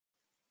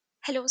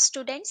Hello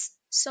students.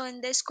 So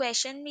in this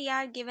question we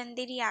are given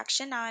the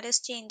reaction R is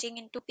changing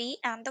into P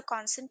and the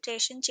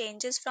concentration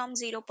changes from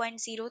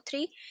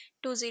 0.03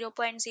 to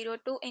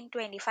 0.02 in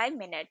 25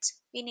 minutes.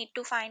 We need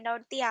to find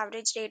out the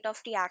average rate of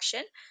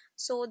reaction.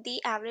 So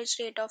the average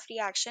rate of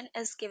reaction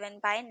is given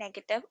by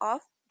negative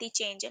of the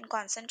change in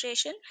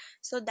concentration.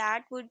 So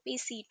that would be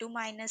C2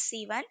 minus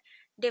C1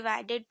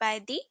 divided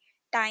by the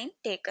time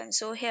taken.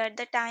 So here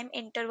the time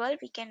interval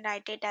we can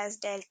write it as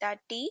delta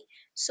T,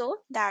 so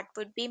that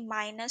would be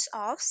minus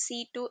of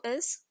C2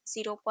 is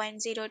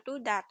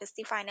 0.02, that is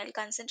the final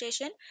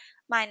concentration,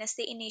 minus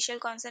the initial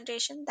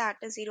concentration, that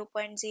is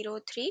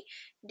 0.03,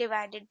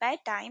 divided by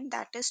time,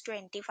 that is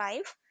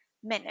 25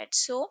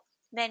 minutes. So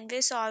when we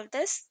solve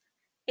this,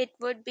 it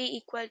would be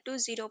equal to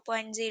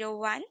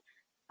 0.01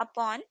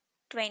 upon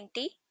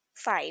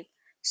 25.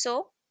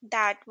 So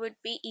that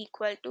would be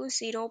equal to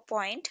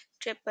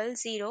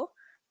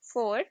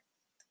 0.0004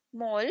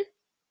 mole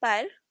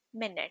per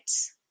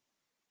minutes.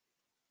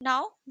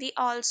 Now we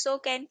also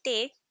can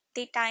take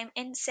the time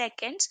in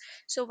seconds.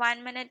 So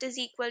 1 minute is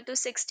equal to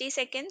 60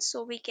 seconds.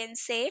 So we can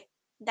say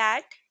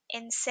that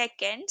in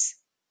seconds,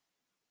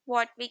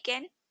 what we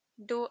can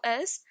do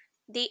is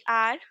the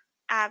R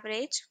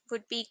average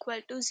would be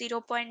equal to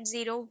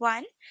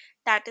 0.01,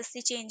 that is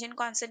the change in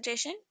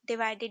concentration,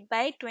 divided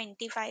by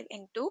 25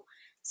 into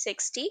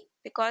 60,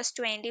 because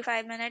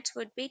 25 minutes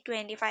would be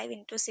 25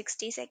 into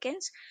 60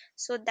 seconds.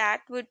 So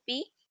that would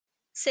be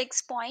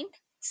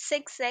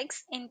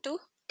 6.66 into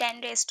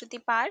 10 raised to the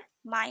power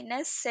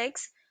minus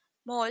 6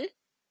 mole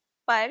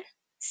per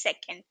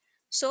second.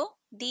 So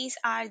these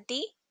are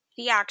the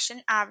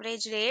reaction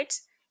average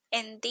rates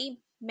in the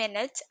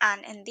minutes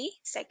and in the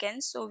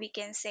seconds. So we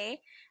can say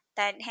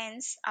that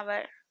hence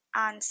our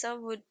answer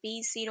would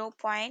be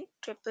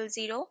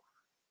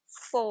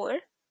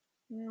 0.0004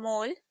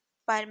 mole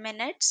per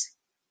minutes,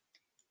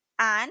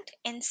 and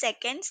in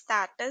seconds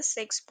that is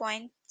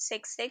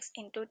 6.66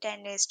 into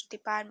 10 raised to the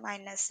power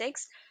minus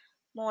 6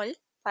 mole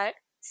per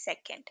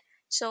second.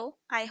 So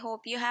I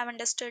hope you have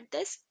understood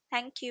this.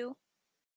 Thank you.